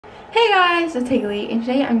Hey guys, it's Haley, and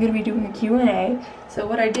today I'm going to be doing a Q&A. So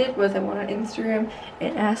what I did was I went on Instagram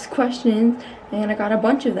and asked questions, and I got a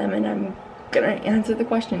bunch of them, and I'm going to answer the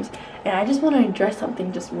questions. And I just want to address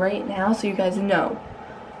something just right now so you guys know.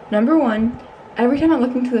 Number one, every time I'm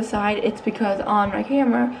looking to the side, it's because on my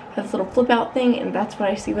camera it has this little flip out thing, and that's what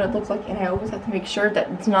I see what it looks like, and I always have to make sure that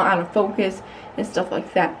it's not out of focus and stuff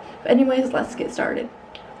like that. But anyways, let's get started.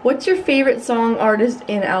 What's your favorite song, artist,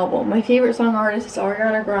 and album? My favorite song artist is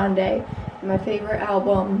Ariana Grande. And my favorite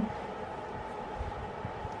album,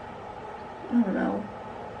 I don't know.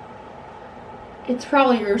 It's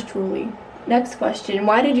probably yours truly. Next question,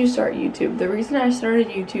 why did you start YouTube? The reason I started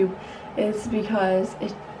YouTube is because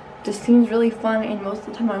it just seems really fun, and most of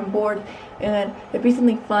the time I'm bored, and it'd be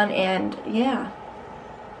something fun, and yeah.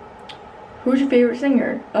 Who's your favorite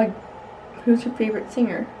singer? Who's your favorite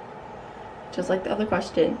singer? Just like the other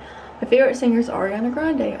question. My favorite singer is Ariana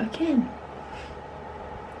Grande, again.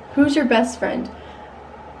 Who's your best friend?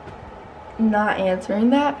 Not answering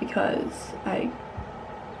that because I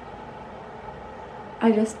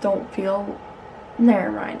just don't feel,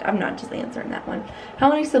 never mind, I'm not just answering that one. How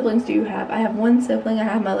many siblings do you have? I have one sibling. I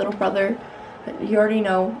have my little brother. You already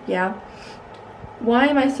know, yeah. Why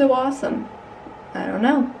am I so awesome? I don't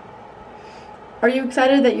know. Are you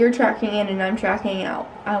excited that you're tracking in and I'm tracking out?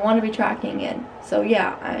 I want to be tracking in. So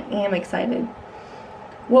yeah, I am excited.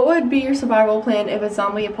 What would be your survival plan if a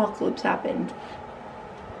zombie apocalypse happened?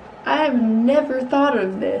 I have never thought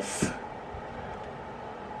of this.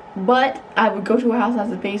 But I would go to a house that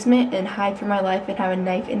has a basement and hide for my life and have a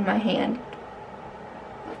knife in my hand.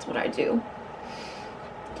 That's what I do.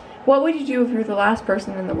 What would you do if you were the last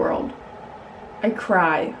person in the world? I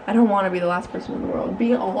cry. I don't want to be the last person in the world.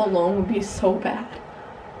 Being all alone would be so bad.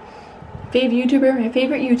 Favorite YouTuber? My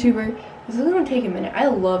favorite YouTuber. This is going to take a minute. I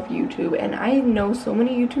love YouTube, and I know so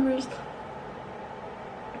many YouTubers.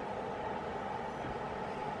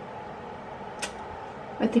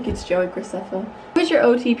 I think it's Joey Graceffa. Who's your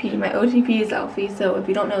OTP? My OTP is Alfie, so if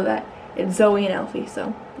you don't know that, it's Zoe and Alfie,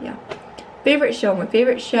 so yeah. Favorite show? My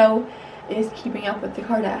favorite show is Keeping Up with the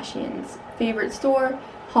Kardashians. Favorite store?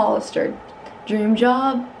 Hollister. Dream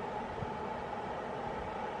job?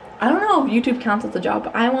 I don't know if YouTube counts as a job,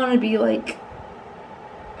 but I want to be like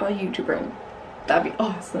a YouTuber. That'd be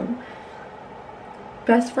awesome.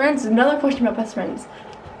 Best friends? Another question about best friends.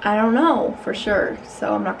 I don't know for sure,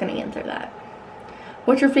 so I'm not going to answer that.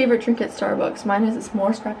 What's your favorite drink at Starbucks? Mine is a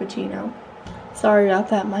s'mores frappuccino. Sorry about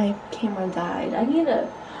that, my camera died. I need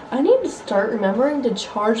to start remembering to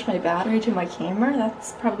charge my battery to my camera.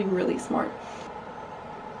 That's probably really smart.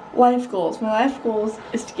 Life goals. My life goals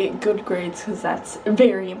is to get good grades because that's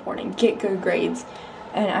very important. Get good grades.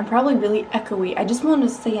 And I'm probably really echoey. I just want to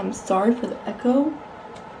say I'm sorry for the echo.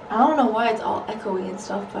 I don't know why it's all echoey and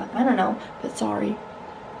stuff, but I don't know. But sorry.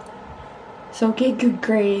 So get good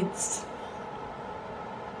grades.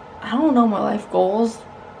 I don't know my life goals.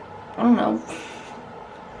 I don't know.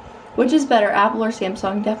 Which is better, Apple or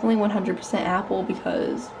Samsung? Definitely 100% Apple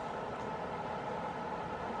because...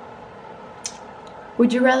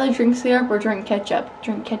 Would you rather drink syrup or drink ketchup?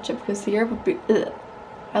 Drink ketchup because syrup would be... Ugh.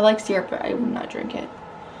 I like syrup, but I would not drink it.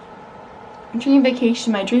 Dream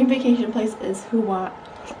vacation. My dream vacation place is Hawaii.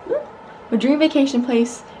 My dream vacation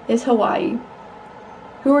place is Hawaii.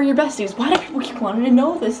 Who are your besties? Why do people keep wanting to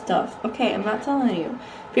know this stuff? Okay, I'm not telling you.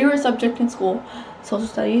 Favorite subject in school? Social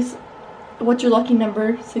studies. What's your lucky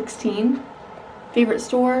number? 16. Favorite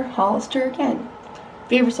store? Hollister again.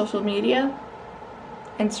 Favorite social media?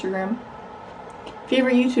 Instagram.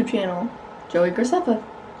 Favorite YouTube channel? Joey Graceffa.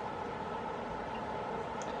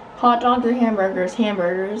 Hot dogs or hamburgers?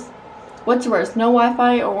 Hamburgers. What's worse, no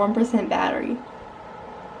Wi-Fi or 1% battery?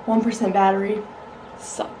 1% battery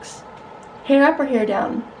sucks. Hair up or hair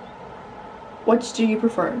down? Which do you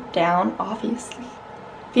prefer? Down, obviously.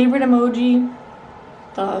 Favorite emoji?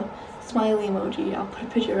 The smiley emoji. I'll put a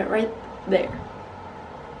picture of it right there.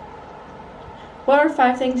 What are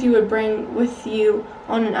 5 things you would bring with you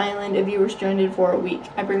on an island if you were stranded for a week?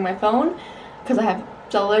 I bring my phone because I have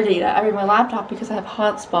cellular data. I bring my laptop because I have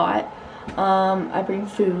hotspot. I bring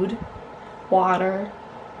food, water,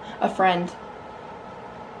 a friend.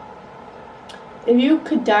 If you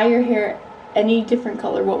could dye your hair any different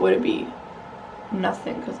color, what would it be?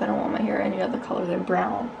 Nothing, because I don't want my hair any other color than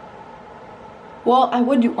brown. Well, I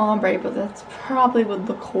would do ombre, but that's probably would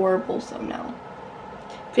look horrible, so no.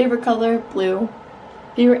 Favorite color? Blue.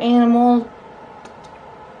 Favorite animal?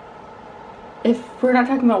 If we're not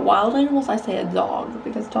talking about wild animals, I say a dog,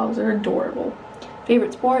 because dogs are adorable.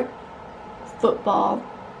 Favorite sport? Football.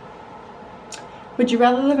 Would you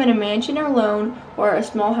rather live in a mansion or alone, or a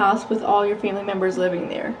small house with all your family members living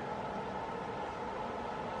there?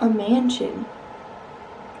 A mansion.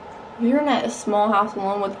 If you're in a small house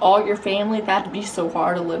alone with all your family, that'd be so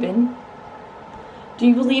hard to live in. Do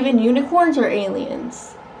you believe in unicorns or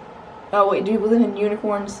aliens? Oh wait, do you believe in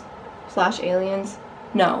unicorns / aliens?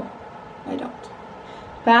 No, I don't.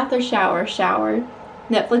 Bath or shower? Shower.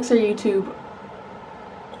 Netflix or YouTube?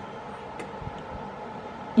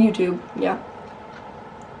 YouTube, yeah.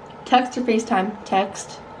 Text or FaceTime?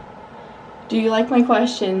 Text. Do you like my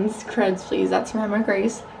questions? Creds, please. That's from Emma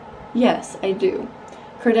Grace. Yes, I do.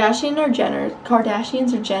 Kardashians or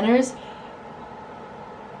Jenners?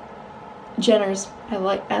 Jenners. I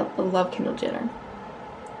love Kendall Jenner.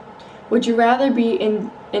 Would you rather be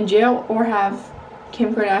in jail or have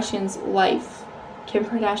Kim Kardashian's life? Kim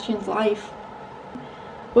Kardashian's life.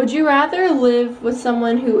 Would you rather live with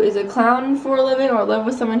someone who is a clown for a living or live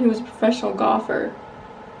with someone who is a professional golfer?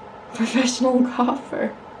 Professional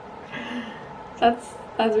golfer. That's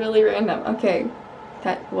really random. Okay,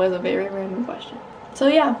 that was a very random question. So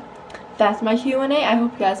yeah, that's my Q&A. I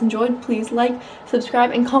hope you guys enjoyed. Please like,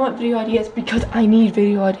 subscribe, and comment video ideas because I need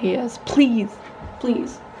video ideas. Please,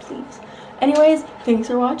 please, please. Anyways, thanks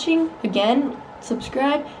for watching. Again,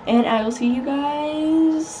 subscribe, and I will see you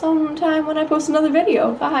guys sometime when I post another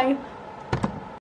video. Bye.